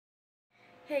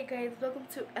Hey guys, welcome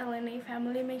to LNA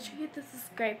family. Make sure you hit the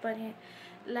subscribe button,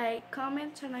 like,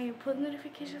 comment, turn on your post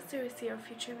notifications to receive our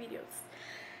future videos.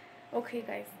 Okay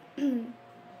guys,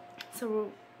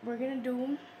 so we're gonna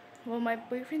do, well, my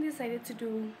boyfriend decided to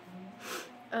do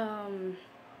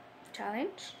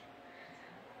challenge.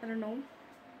 I don't know,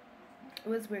 it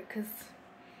was weird because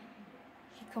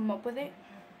he come up with it.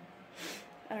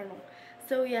 I don't know.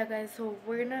 So yeah guys, so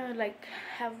we're gonna like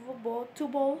have a bowl, two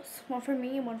bowls, one for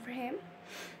me and one for him.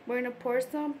 We're gonna pour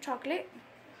some chocolate,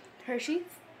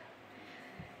 Hershey's,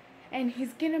 and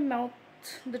he's gonna melt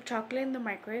the chocolate in the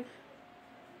microwave,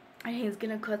 and he's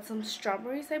gonna cut some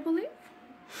strawberries, I believe.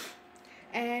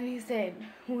 And he said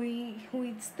who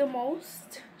eats the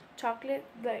most chocolate,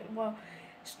 like, well,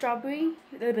 strawberry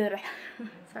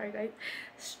sorry guys,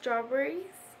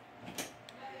 strawberries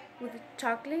with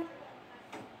chocolate,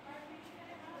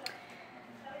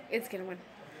 it's gonna win.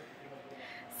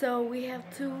 So we have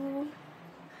to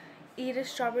eat a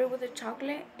strawberry with a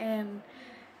chocolate, and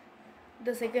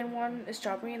the second one is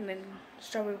strawberry, and then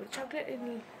strawberry with chocolate,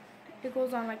 and it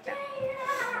goes on like that.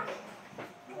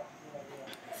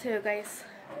 So guys,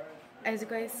 as you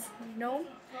guys know,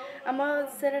 I'm gonna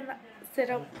set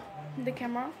up the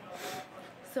camera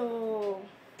so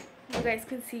you guys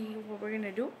can see what we're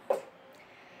gonna do.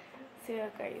 So yeah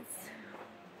guys,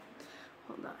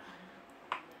 hold on,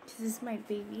 this is my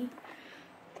baby.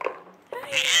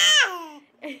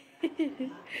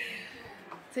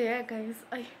 So yeah guys,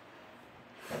 I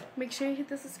make sure you hit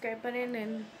the subscribe button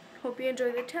and hope you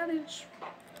enjoy the challenge.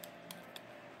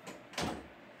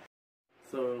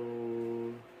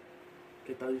 So,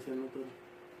 ¿qué estás diciendo tú?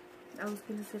 I was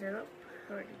gonna set it up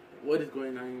already. What is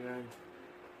going on, guys?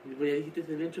 But yeah, dijiste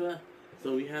el hecho.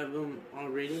 So we have them all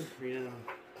ready. We're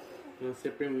gonna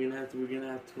separate. We're gonna have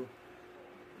to.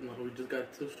 No, we just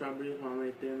got two strawberries, one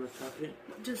right there in the chocolate.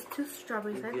 Just two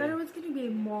strawberries. I thought it was gonna be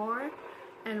more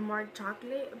and more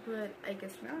chocolate, but I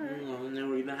guess not. No, and then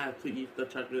we're gonna have to eat the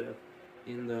chocolate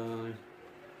in the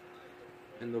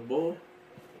bowl.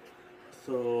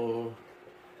 So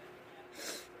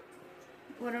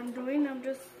what I'm doing, we're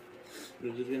just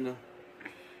gonna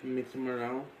mix them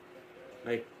around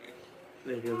like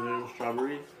little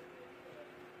strawberries.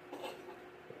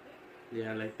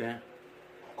 Yeah, like that.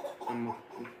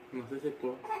 No se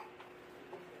secó.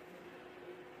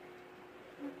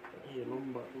 Y el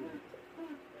hombre.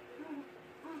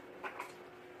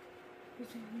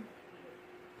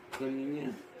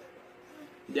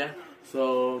 Yeah,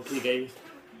 so okay guys,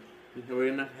 we're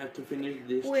gonna have to finish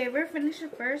this. Whoever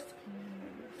finishes first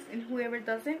and whoever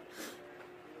doesn't,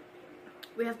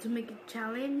 we have to make a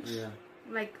challenge. Yeah.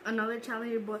 Like another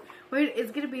challenge, but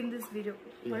it's gonna be in this video.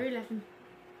 Yeah. Why are you laughing?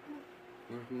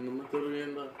 No me estoy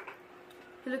riendo.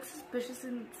 He looks suspicious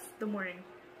since the morning.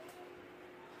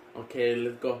 Okay,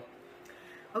 let's go.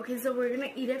 Okay, so we're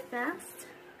gonna eat it fast,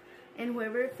 and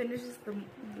whoever finishes the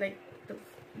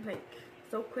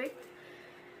so quick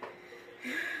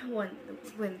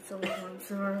wins. So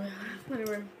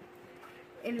whatever.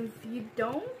 And if you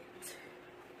don't,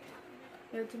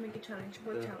 you have to make a challenge.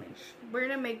 What challenge? We're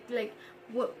gonna make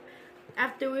what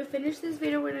after we finish this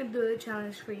video, we're gonna do the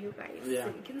challenge for you guys, so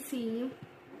you can see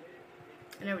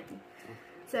and everything.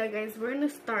 So guys, we're gonna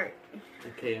start.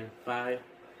 Okay, 5,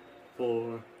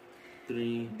 4,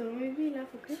 3, don't make me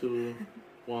laugh, okay? 2,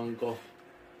 1, go.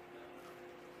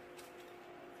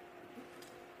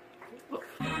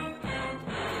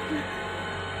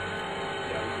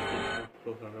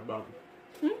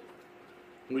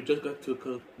 We just got to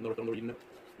cook. No,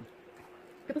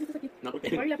 ¿Qué pusiste aquí? No,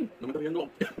 Why are you laughing? No me estoy viendo.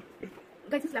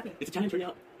 Guys, he's laughing. It's a challenge, hurry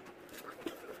up.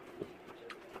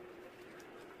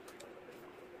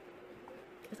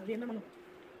 ¿Te estás viendo, hermano?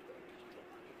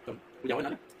 ¿Ya voy a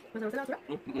nada? ¿Vas a ver la basura?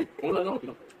 ¿Cómo la no?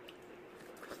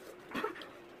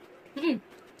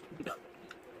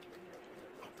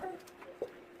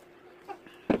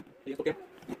 ¿Y esto qué?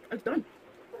 It's done.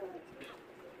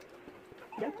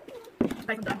 Yeah. Guys,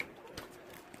 I'm done.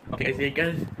 Okay, so if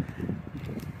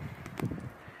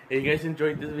you guys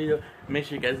enjoyed this video, make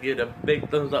sure you guys give it a big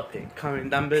thumbs up and comment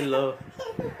down below.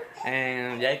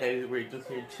 And yeah guys, we're just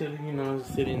here chilling,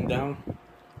 sitting down.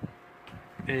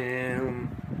 And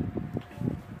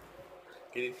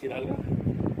 ¿quieres decir algo?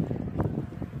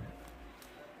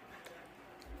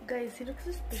 Guys, he looks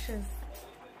suspicious.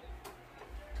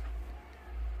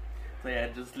 So yeah,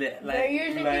 just like,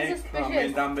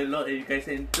 comment down below if you guys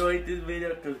enjoyed this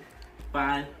video. 'Cause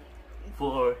 5,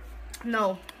 4,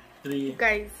 no, 3,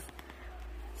 guys,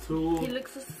 2, he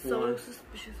looks so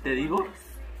suspicious. ¿Te digo?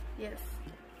 Yes.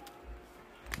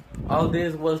 All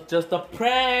this was just a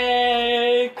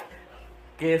prank.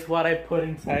 Guess what I put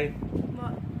inside?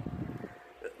 What?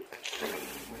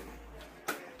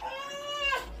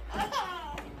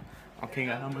 Okay,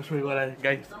 guys, I'm gonna show you what I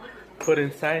guys put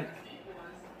inside.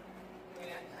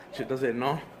 She doesn't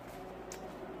know.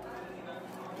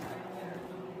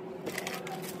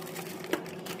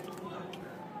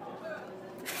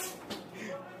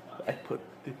 I put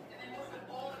this.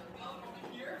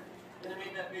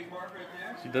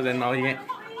 She doesn't know yet.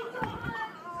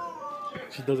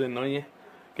 She doesn't know yet.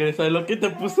 ¿Quieres saber lo que te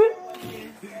puse?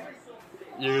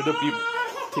 You're gonna be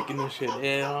taking this shit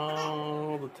in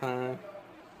all the time.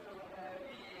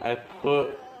 I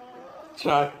put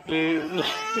chocolate.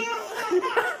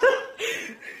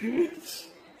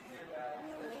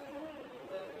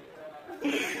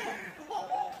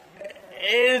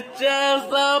 It's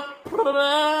just a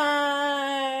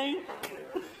prank.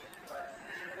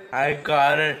 I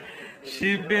got her.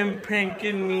 She's been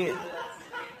pranking me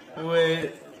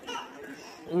with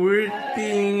weird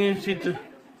things. She just.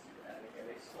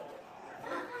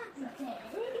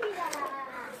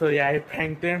 So yeah, I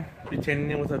pranked her, pretending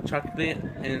it was a chocolate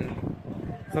and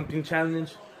something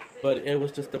challenge, but it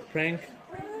was just a prank.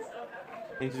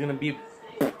 And she's gonna be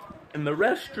in the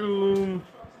restroom.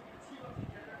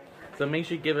 So make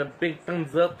sure you give a big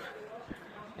thumbs up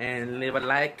and leave a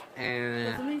like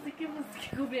and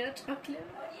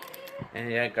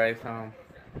yeah, guys,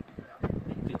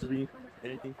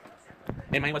 anything.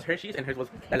 And mine was Hershey's and hers was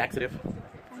a laxative.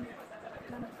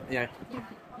 Yeah.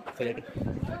 So yeah.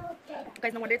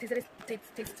 Guys, no wonder it tastes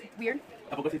weird.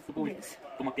 ¿A poco sí supo weird? Yes.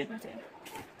 ¿Cómo qué?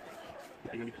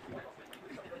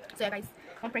 So yeah, guys,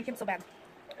 I'm pranking him so bad.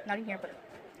 Not in here, but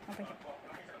I'm pranking.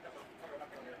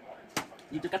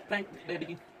 You just got pranked,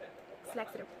 baby. It's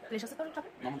laxative. Delicious chocolate?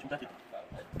 No, much better.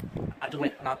 I just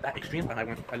went not that extreme, but I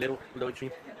went a little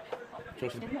extreme.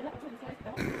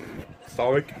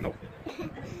 Sorry, no.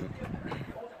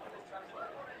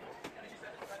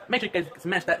 Make sure you guys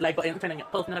smash that like button, turn on your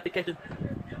post notifications.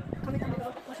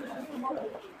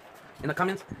 In the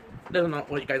comments, let us know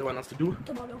what you guys want us to do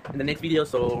in the next video.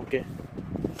 So okay,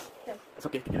 it's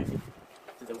okay. Can I see?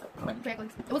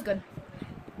 It was good.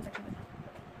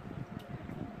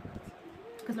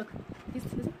 Because look, this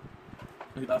is it.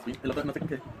 No sé con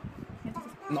qué.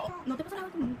 No. No te pasa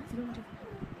nada con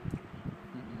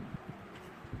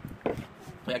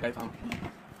So yeah, guys, so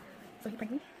he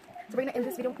pranked me. So we're gonna end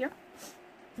this video here.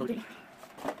 Okay.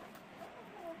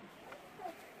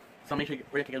 So make sure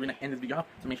we're gonna end this video off.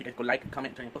 So make sure you guys go like,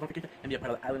 comment, turn your post notification, and be a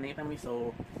part of the Island Name family.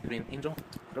 So between Angel,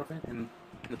 girlfriend, and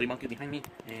the 3 monkeys behind me,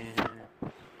 and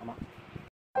Mama.